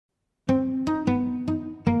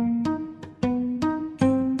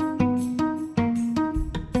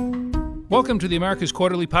Welcome to the America's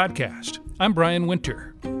Quarterly Podcast. I'm Brian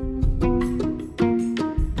Winter.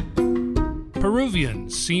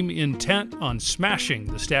 Peruvians seem intent on smashing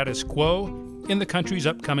the status quo in the country's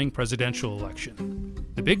upcoming presidential election.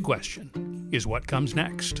 The big question is what comes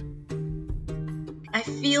next. I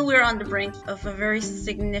feel we're on the brink of a very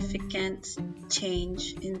significant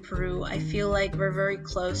change in Peru. I feel like we're very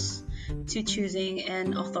close to choosing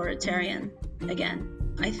an authoritarian again.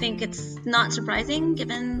 I think it's not surprising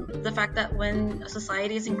given the fact that when a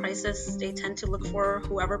society is in crisis, they tend to look for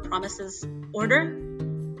whoever promises order.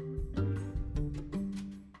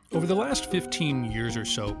 Over the last 15 years or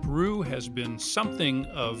so, Peru has been something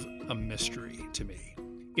of a mystery to me.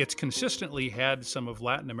 It's consistently had some of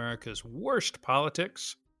Latin America's worst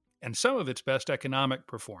politics and some of its best economic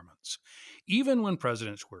performance. Even when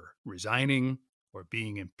presidents were resigning or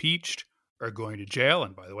being impeached or going to jail,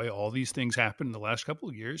 and by the way, all these things happened in the last couple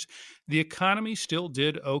of years, the economy still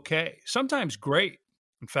did okay, sometimes great.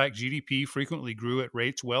 In fact, GDP frequently grew at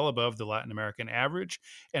rates well above the Latin American average,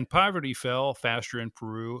 and poverty fell faster in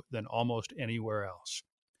Peru than almost anywhere else.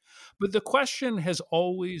 But the question has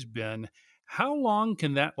always been, how long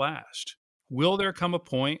can that last? Will there come a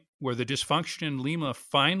point where the dysfunction in Lima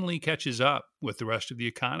finally catches up with the rest of the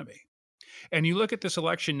economy? And you look at this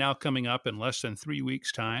election now coming up in less than 3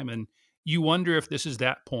 weeks' time, and you wonder if this is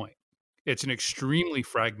that point. It's an extremely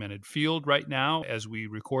fragmented field right now as we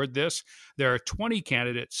record this. There are 20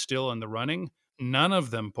 candidates still in the running, none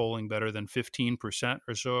of them polling better than 15%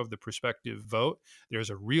 or so of the prospective vote.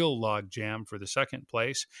 There's a real logjam for the second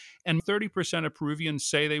place, and 30% of Peruvians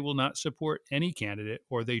say they will not support any candidate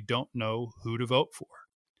or they don't know who to vote for.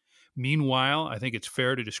 Meanwhile, I think it's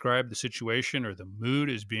fair to describe the situation or the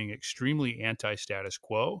mood as being extremely anti-status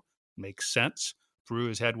quo. Makes sense. Peru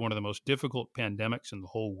has had one of the most difficult pandemics in the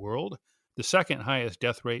whole world, the second highest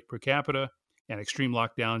death rate per capita, and extreme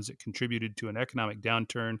lockdowns that contributed to an economic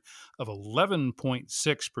downturn of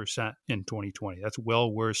 11.6% in 2020. That's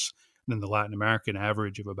well worse than the Latin American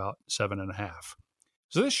average of about 7.5%.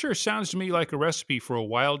 So this sure sounds to me like a recipe for a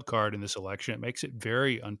wild card in this election. It makes it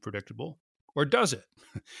very unpredictable. Or does it?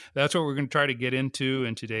 That's what we're going to try to get into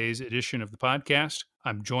in today's edition of the podcast.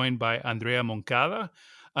 I'm joined by Andrea Moncada.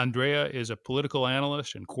 Andrea is a political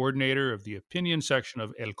analyst and coordinator of the opinion section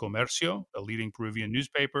of El Comercio, a leading Peruvian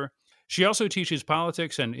newspaper. She also teaches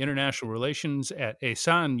politics and international relations at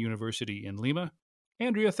ESAN University in Lima.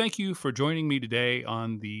 Andrea, thank you for joining me today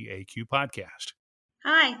on the AQ podcast.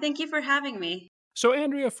 Hi, thank you for having me. So,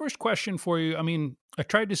 Andrea, first question for you. I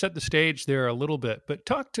tried to set the stage there a little bit, but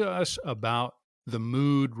talk to us about the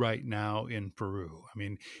mood right now in Peru.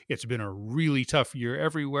 It's been a really tough year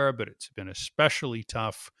everywhere, but it's been especially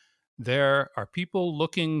tough there. Are people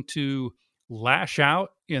looking to lash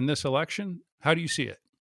out in this election? How do you see it?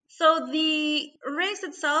 So the race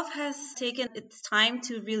itself has taken its time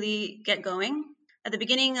to really get going. At the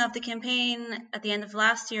beginning of the campaign, at the end of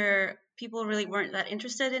last year, people really weren't that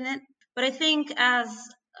interested in it. But I think as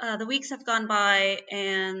the weeks have gone by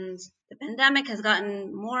and the pandemic has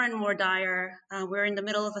gotten more and more dire, we're in the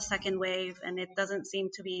middle of a second wave and it doesn't seem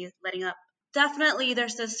to be letting up. Definitely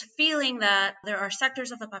there's this feeling that there are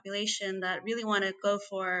sectors of the population that really want to go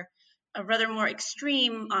for a rather more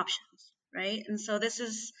extreme options, right? And so this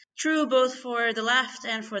is true both for the left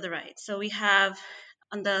and for the right. So we have,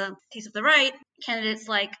 on the case of the right, candidates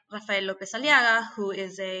like Rafael López Aliaga, who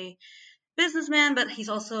is a businessman, but he's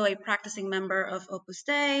also a practicing member of Opus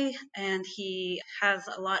Dei, and he has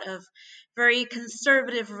a lot of very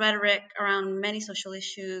conservative rhetoric around many social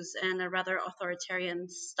issues and a rather authoritarian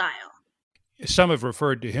style. Some have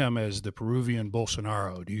referred to him as the Peruvian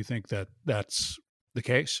Bolsonaro. Do you think that that's the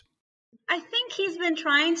case? I think he's been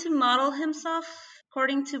trying to model himself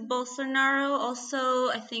according to Bolsonaro. Also,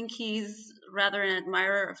 I think he's rather an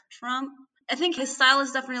admirer of Trump. I think his style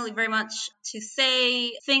is definitely very much to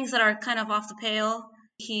say things that are kind of off the pale.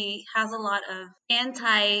 He has a lot of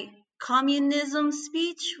anti-communism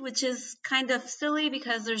speech, which is kind of silly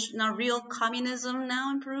because there's no real communism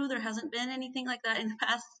now in Peru. There hasn't been anything like that in the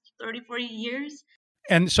past 30, 40 years.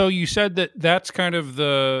 And so you said that that's kind of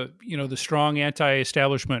the strong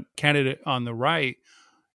anti-establishment candidate on the right.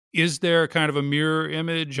 Is there kind of a mirror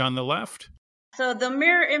image on the left? So the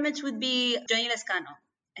mirror image would be Johnny Lescano.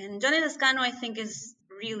 And Johnny Lescano, I think, is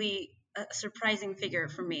really a surprising figure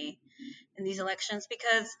for me in these elections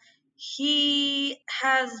because he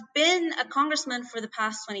has been a congressman for the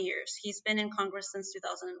past 20 years. He's been in Congress since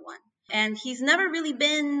 2001. And he's never really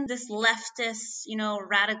been this leftist,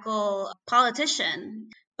 radical politician.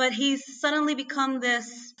 but he's suddenly become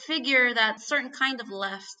this figure that certain kind of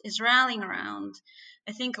left is rallying around.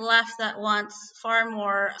 I think a left that wants far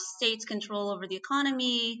more state control over the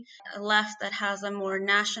economy, a left that has a more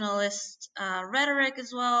nationalist rhetoric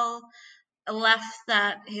as well, a left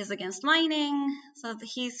that is against mining. So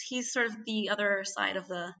he's sort of the other side of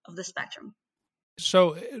the spectrum.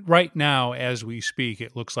 So, right now, as we speak,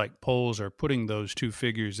 it looks like polls are putting those two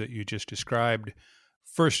figures that you just described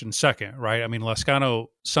first and second, right? I mean, Lascano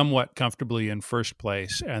somewhat comfortably in first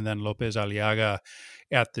place, and then Lopez Aliaga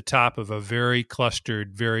at the top of a very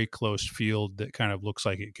clustered, very close field that kind of looks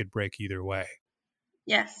like it could break either way.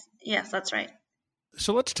 Yes, that's right.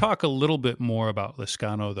 So, let's talk a little bit more about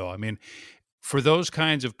Lascano, though. I mean, for those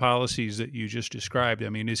kinds of policies that you just described, I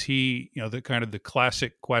mean, is he, the kind of the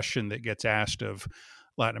classic question that gets asked of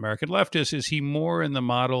Latin American leftists, is he more in the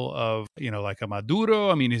model of, like a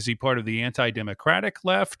Maduro? I mean, is he part of the anti-democratic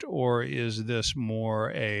left, or is this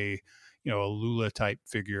more a Lula type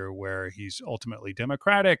figure where he's ultimately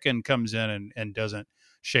democratic and comes in and doesn't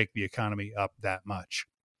shake the economy up that much?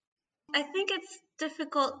 I think it's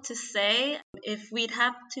difficult to say. If we'd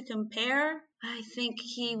have to compare, I think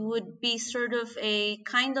he would be sort of a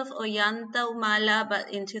kind of Ollanta Humala,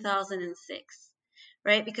 but in 2006,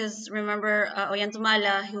 right? Because remember, Ollanta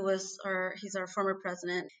Humala, he's our former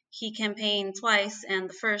president. He campaigned twice, and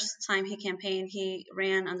the first time he campaigned, he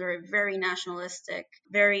ran under a very nationalistic,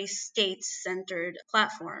 very state-centered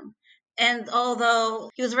platform. And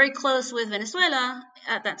although he was very close with Venezuela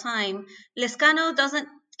at that time, Lescano doesn't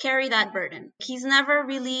carry that burden. He's never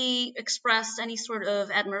really expressed any sort of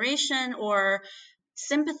admiration or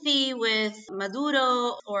sympathy with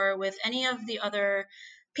Maduro or with any of the other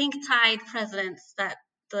pink tide presidents that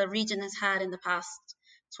the region has had in the past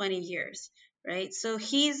 20 years, right? So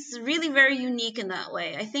he's really very unique in that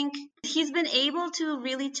way. I think he's been able to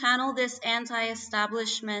really channel this anti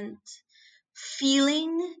establishment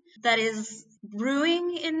feeling that is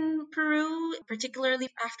brewing in Peru, particularly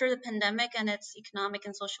after the pandemic and its economic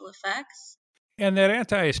and social effects. And that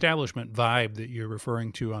anti-establishment vibe that you're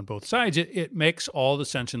referring to on both sides, it makes all the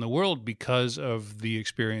sense in the world because of the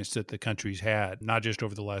experience that the country's had, not just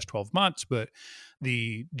over the last 12 months, but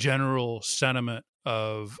the general sentiment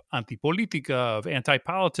of anti-politica, of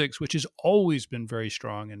anti-politics, which has always been very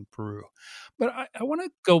strong in Peru. But I want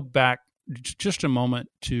to go back just a moment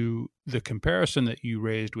to the comparison that you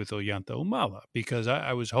raised with Ollanta Humala, because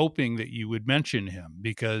I was hoping that you would mention him,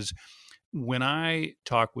 because when I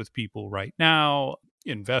talk with people right now,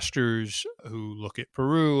 investors who look at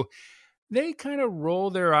Peru, they kind of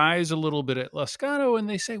roll their eyes a little bit at Lascano and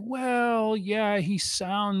they say, well, yeah, he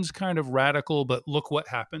sounds kind of radical, but look what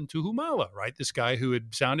happened to Humala, right? This guy who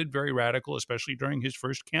had sounded very radical, especially during his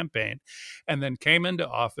first campaign, and then came into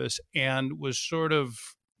office and was sort of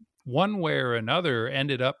one way or another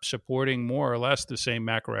ended up supporting more or less the same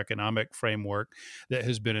macroeconomic framework that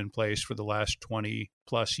has been in place for the last 20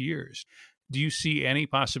 plus years. Do you see any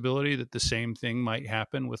possibility that the same thing might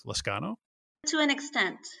happen with Lascano? To an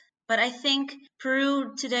extent. But I think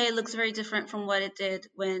Peru today looks very different from what it did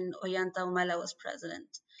when Ollanta Humala was president.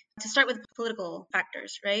 To start with political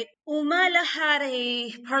factors, right? Humala had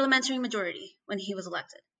a parliamentary majority when he was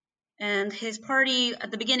elected. And his party,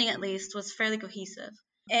 at the beginning at least, was fairly cohesive.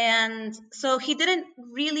 And so he didn't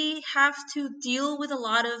really have to deal with a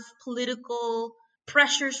lot of political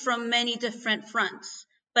pressures from many different fronts.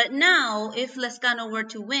 But now, if Lescano were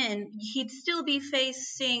to win, he'd still be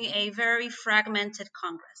facing a very fragmented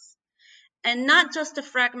Congress. And not just a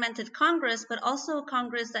fragmented Congress, but also a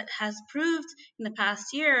Congress that has proved in the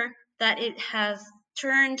past year that it has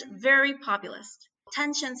turned very populist.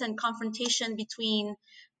 Tensions and confrontation between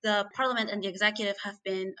the parliament and the executive have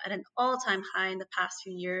been at an all-time high in the past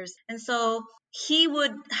few years. And so he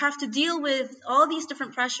would have to deal with all these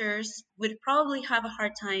different pressures, would probably have a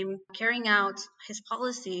hard time carrying out his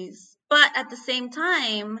policies. But at the same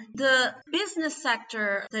time, the business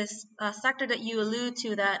sector, this sector that you allude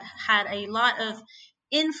to that had a lot of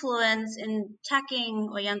influence in attacking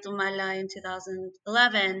Ollanta Humala in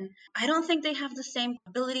 2011, I don't think they have the same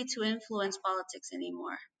ability to influence politics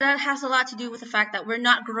anymore. That has a lot to do with the fact that we're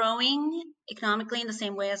not growing economically in the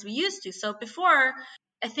same way as we used to. So before,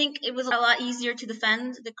 I think it was a lot easier to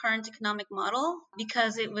defend the current economic model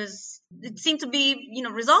because it seemed to be,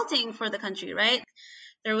 resulting for the country, right?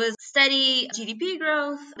 There was steady GDP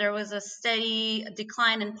growth, there was a steady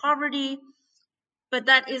decline in poverty, but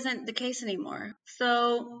that isn't the case anymore.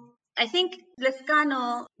 So I think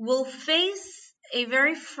Lescano will face a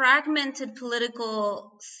very fragmented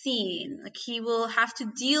political scene. Like he will have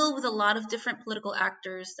to deal with a lot of different political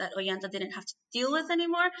actors that Ollanta didn't have to deal with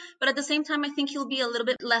anymore. But at the same time, I think he'll be a little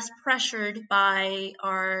bit less pressured by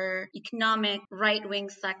our economic right wing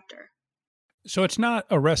sector. So it's not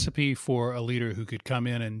a recipe for a leader who could come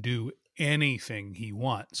in and do anything he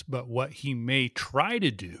wants, but what he may try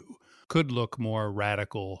to do could look more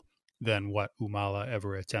radical than what Humala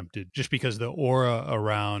ever attempted, just because the aura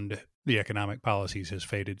around the economic policies has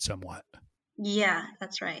faded somewhat. Yeah,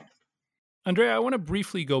 that's right. Andrea, I want to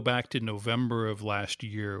briefly go back to November of last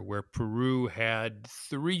year, where Peru had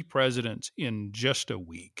 3 presidents in just a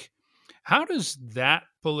week. How does that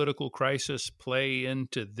political crisis play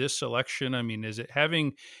into this election? I mean, is it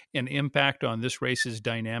having an impact on this race's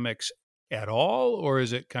dynamics at all, or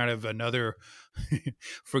is it kind of another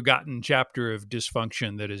forgotten chapter of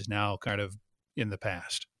dysfunction that is now kind of in the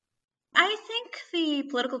past? I think the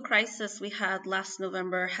political crisis we had last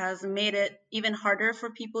November has made it even harder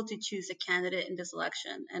for people to choose a candidate in this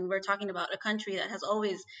election. And we're talking about a country that has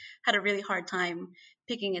always had a really hard time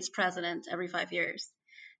picking its president every 5 years.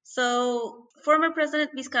 So, former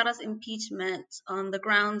President Vizcarra's impeachment on the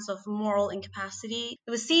grounds of moral incapacity, it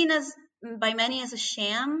was seen as by many as a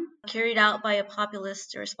sham carried out by a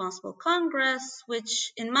populist irresponsible Congress,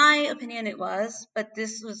 which in my opinion it was, but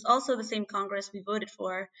this was also the same Congress we voted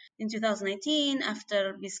for in 2019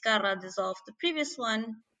 after Vizcarra dissolved the previous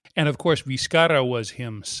one. And of course, Vizcarra was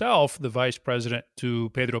himself the vice president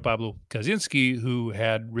to Pedro Pablo Kaczynski, who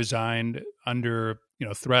had resigned under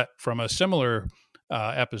threat from a similar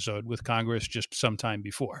episode with Congress just some time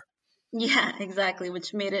before. Yeah, exactly,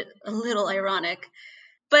 which made it a little ironic.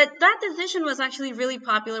 But that decision was actually really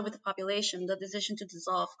popular with the population, the decision to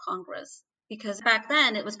dissolve Congress, because back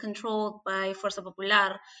then it was controlled by Fuerza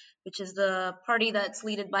Popular, which is the party that's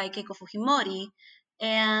led by Keiko Fujimori,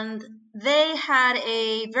 and they had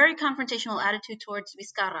a very confrontational attitude towards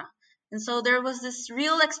Vizcarra. And so there was this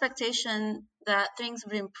real expectation that things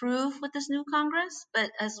would improve with this new Congress, but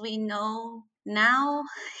as we know now,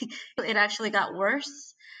 it actually got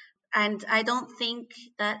worse. And I don't think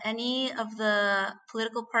that any of the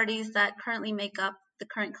political parties that currently make up the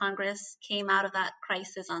current Congress came out of that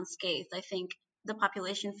crisis unscathed. I think the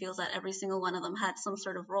population feels that every single one of them had some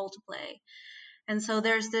sort of role to play. And so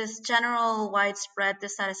there's this general widespread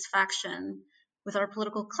dissatisfaction with our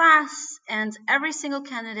political class, and every single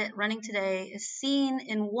candidate running today is seen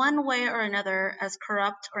in one way or another as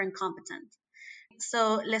corrupt or incompetent.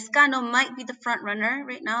 So Lescano might be the front runner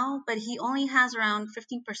right now, but he only has around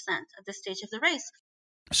 15% at this stage of the race.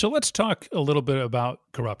 So let's talk a little bit about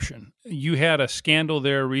corruption. You had a scandal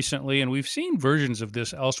there recently, and we've seen versions of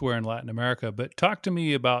this elsewhere in Latin America, but talk to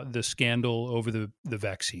me about the scandal over the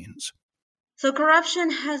vaccines. So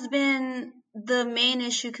corruption has been the main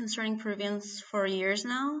issue concerning Peruvians for years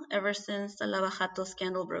now, ever since the Lava Jato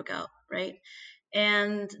scandal broke out, right?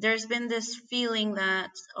 And there's been this feeling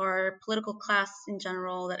that our political class in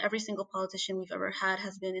general, that every single politician we've ever had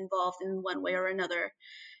has been involved in one way or another,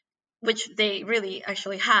 which they really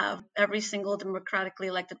actually have. Every single democratically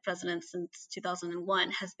elected president since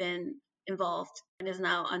 2001 has been involved and is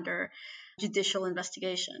now under judicial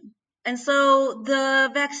investigation. And so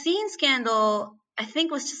the vaccine scandal, I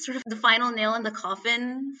think, was just sort of the final nail in the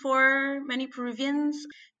coffin for many Peruvians.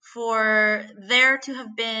 For there to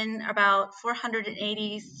have been about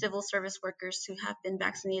 480 civil service workers who have been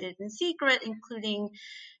vaccinated in secret, including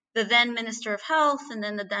the then Minister of Health and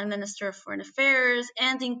then the then Minister of Foreign Affairs,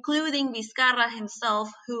 and including Vizcarra himself,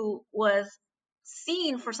 who was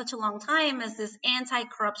seen for such a long time as this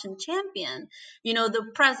anti-corruption champion,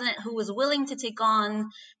 the president who was willing to take on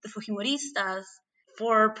the Fujimoristas.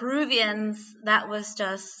 For Peruvians, that was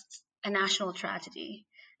just a national tragedy.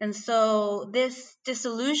 And so this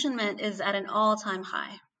disillusionment is at an all-time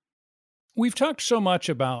high. We've talked so much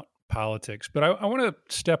about politics, but I want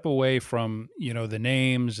to step away from, the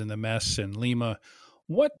names and the mess in Lima.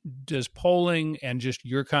 What does polling and just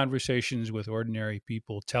your conversations with ordinary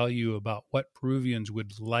people tell you about what Peruvians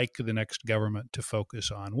would like the next government to focus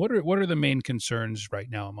on? What are the main concerns right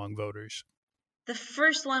now among voters? The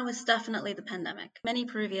first one was definitely the pandemic. Many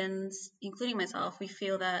Peruvians, including myself, we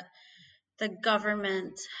feel that the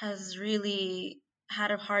government has really had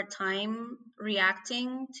a hard time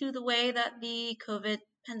reacting to the way that the COVID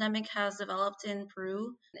pandemic has developed in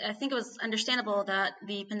Peru. I think it was understandable that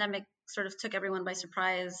the pandemic sort of took everyone by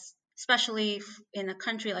surprise, especially in a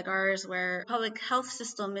country like ours where public health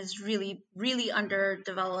system is really, really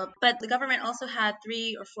underdeveloped. But the government also had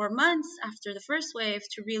 3 or 4 months after the first wave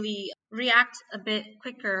to really react a bit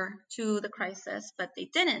quicker to the crisis, but they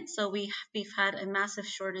didn't. So we've had a massive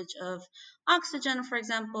shortage of oxygen, for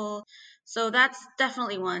example. So that's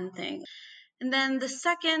definitely one thing. And then the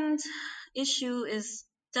second issue is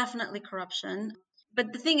definitely corruption.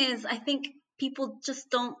 But the thing is, I think people just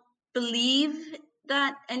don't believe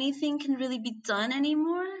that anything can really be done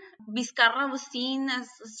anymore. Vizcarra was seen as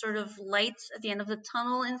a sort of light at the end of the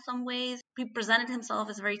tunnel in some ways. He presented himself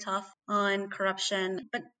as very tough on corruption,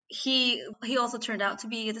 but he also turned out to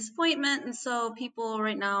be a disappointment. And so people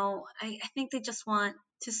right now, I think they just want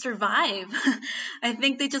to survive. I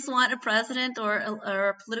think they just want a president or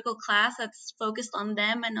a political class that's focused on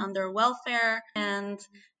them and on their welfare and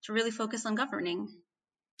to really focus on governing.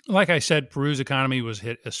 Like I said, Peru's economy was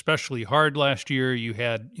hit especially hard last year. You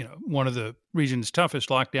had, one of the region's toughest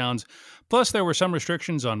lockdowns. Plus, there were some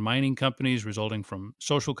restrictions on mining companies resulting from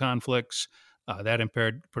social conflicts. That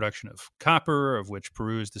impaired production of copper, of which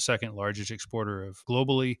Peru is the second largest exporter of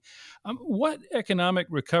globally. What economic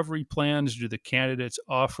recovery plans do the candidates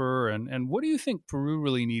offer, and what do you think Peru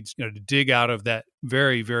really needs, to dig out of that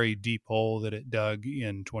very, very deep hole that it dug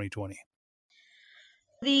in 2020?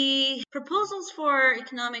 The proposals for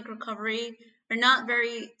economic recovery are not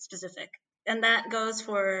very specific, and that goes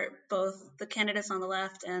for both the candidates on the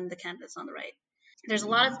left and the candidates on the right. There's a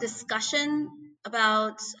lot of discussion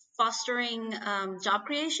about fostering job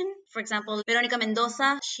creation. For example, Veronica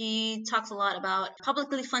Mendoza, she talks a lot about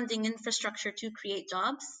publicly funding infrastructure to create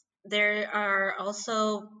jobs. There are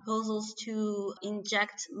also proposals to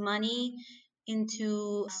inject money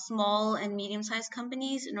into small and medium-sized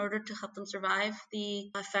companies in order to help them survive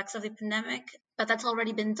the effects of the pandemic. But that's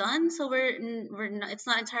already been done, so it's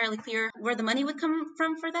not entirely clear where the money would come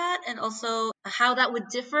from for that, and also how that would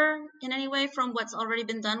differ in any way from what's already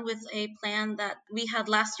been done with a plan that we had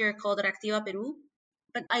last year called Reactiva Peru.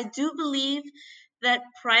 But I do believe that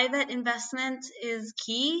private investment is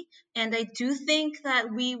key. And I do think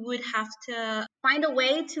that we would have to find a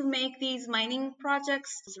way to make these mining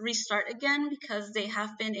projects restart again because they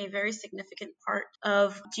have been a very significant part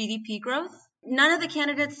of GDP growth. None of the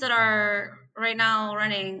candidates that are right now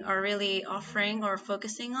running are really offering or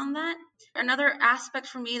focusing on that. Another aspect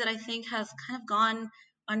for me that I think has kind of gone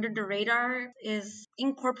under the radar is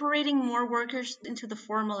incorporating more workers into the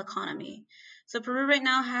formal economy. So Peru right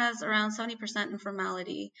now has around 70%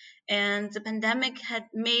 informality, and the pandemic had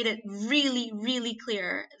made it really, really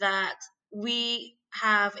clear that we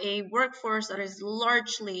have a workforce that is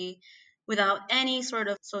largely without any sort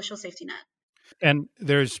of social safety net. And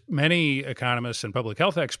there's many economists and public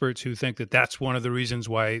health experts who think that that's one of the reasons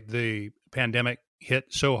why the pandemic hit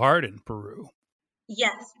so hard in Peru.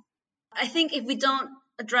 Yes, I think if we don't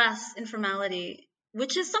address informality,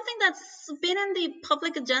 which is something that's been in the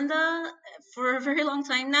public agenda for a very long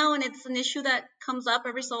time now, and it's an issue that comes up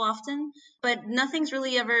every so often, but nothing's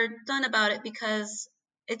really ever done about it because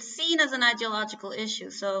it's seen as an ideological issue.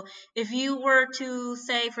 So if you were to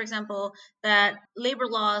say, for example, that labor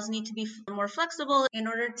laws need to be more flexible in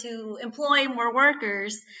order to employ more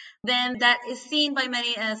workers, then that is seen by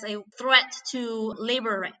many as a threat to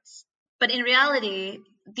labor rights. But in reality,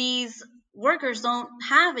 these workers don't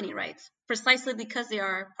have any rights precisely because they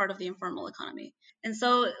are part of the informal economy. And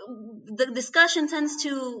so the discussion tends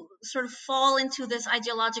to sort of fall into this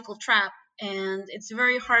ideological trap, and it's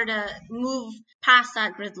very hard to move past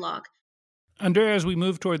that gridlock. Andrea, as we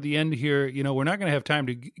move toward the end here, we're not going to have time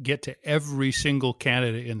to get to every single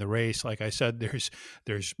candidate in the race. Like I said,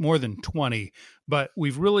 there's more than 20, but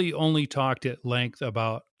we've really only talked at length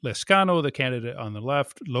about Lescano, the candidate on the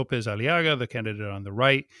left, Lopez Aliaga, the candidate on the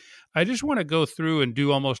right. I just want to go through and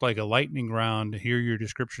do almost like a lightning round to hear your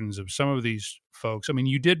descriptions of some of these folks. I mean,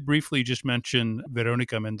 you did briefly just mention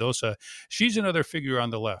Veronica Mendoza. She's another figure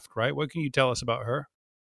on the left, right? What can you tell us about her?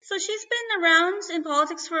 So she's been around in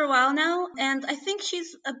politics for a while now, and I think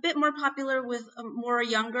she's a bit more popular with a more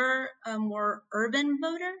younger, more urban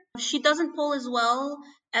voter. She doesn't poll as well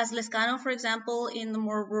as Lescano, for example, in the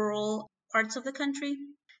more rural parts of the country.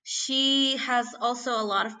 She has also a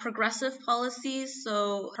lot of progressive policies,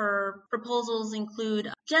 so her proposals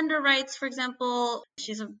include gender rights, for example.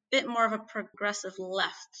 She's a bit more of a progressive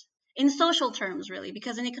left in social terms, really,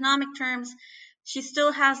 because in economic terms, she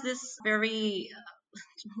still has this very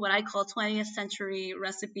what I call 20th century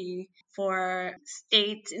recipe for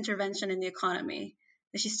state intervention in the economy.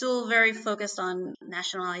 She's still very focused on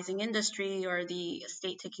nationalizing industry or the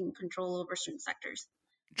state taking control over certain sectors.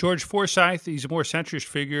 George Forsyth, he's a more centrist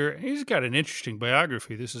figure. He's got an interesting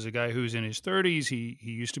biography. This is a guy who's in his 30s. He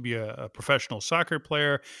used to be a professional soccer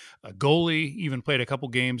player, a goalie, even played a couple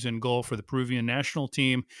games in goal for the Peruvian national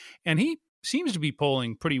team. And he seems to be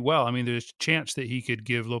polling pretty well. I mean, there's a chance that he could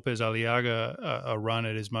give Lopez Aliaga a run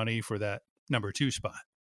at his money for that number 2 spot.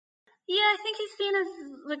 Yeah, I think he's seen as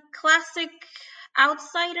the classic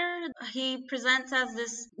outsider. He presents as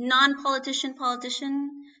this non-politician,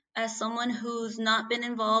 as someone who's not been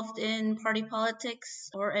involved in party politics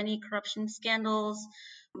or any corruption scandals,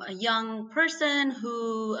 a young person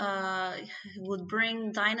who would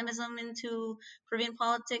bring dynamism into Peruvian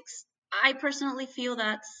politics. I personally feel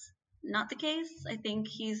that's not the case. I think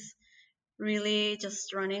he's really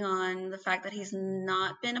just running on the fact that he's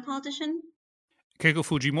not been a politician. Keiko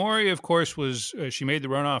Fujimori, of course, was she made the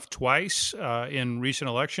runoff twice in recent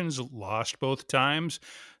elections, lost both times,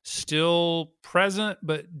 still present,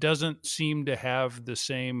 but doesn't seem to have the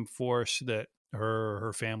same force that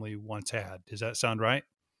her family once had. Does that sound right?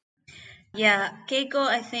 Yeah, Keiko,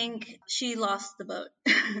 I think she lost the boat.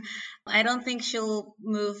 I don't think she'll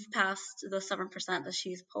move past the 7% that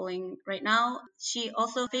she's polling right now. She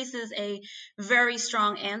also faces a very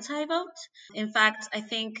strong anti vote. In fact, I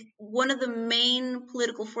think one of the main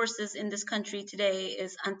political forces in this country today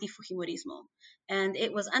is anti Fujimorismo. And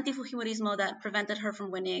it was anti Fujimorismo that prevented her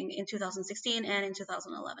from winning in 2016 and in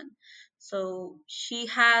 2011. So she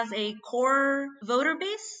has a core voter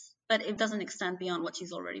base, but it doesn't extend beyond what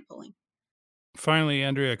she's already polling. Finally,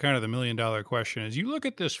 Andrea, kind of the $1,000,000 question. As you look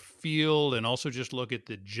at this field and also just look at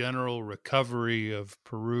the general recovery of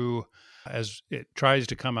Peru as it tries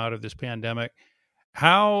to come out of this pandemic,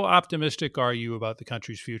 how optimistic are you about the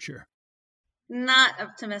country's future? Not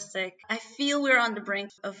optimistic. I feel we're on the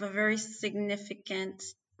brink of a very significant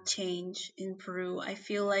change in Peru. I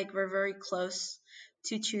feel like we're very close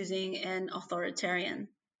to choosing an authoritarian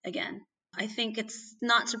again. I think it's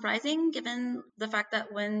not surprising given the fact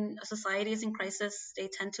that when a society is in crisis, they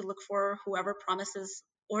tend to look for whoever promises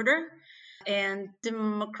order, and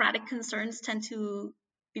democratic concerns tend to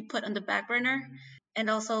be put on the back burner. And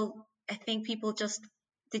also, I think people just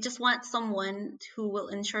want someone who will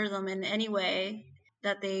ensure them in any way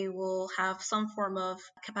that they will have some form of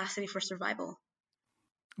capacity for survival.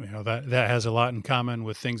 That has a lot in common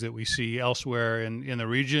with things that we see elsewhere in the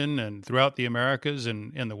region and throughout the Americas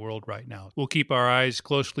and in the world right now. We'll keep our eyes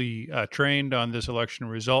closely trained on this election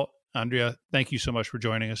result. Andrea, thank you so much for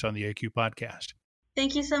joining us on the AQ podcast.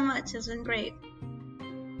 Thank you so much. It's been great.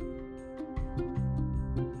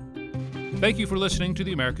 Thank you for listening to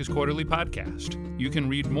the America's Quarterly podcast. You can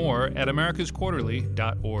read more at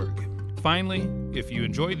americasquarterly.org. Finally, if you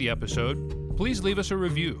enjoyed the episode, please leave us a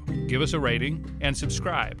review, give us a rating, and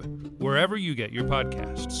subscribe wherever you get your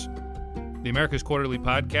podcasts. The America's Quarterly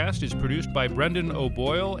podcast is produced by Brendan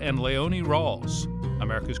O'Boyle and Leonie Rawls.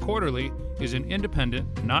 America's Quarterly is an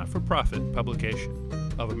independent, not-for-profit publication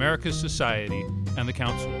of America's Society and the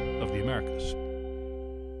Council of the Americas.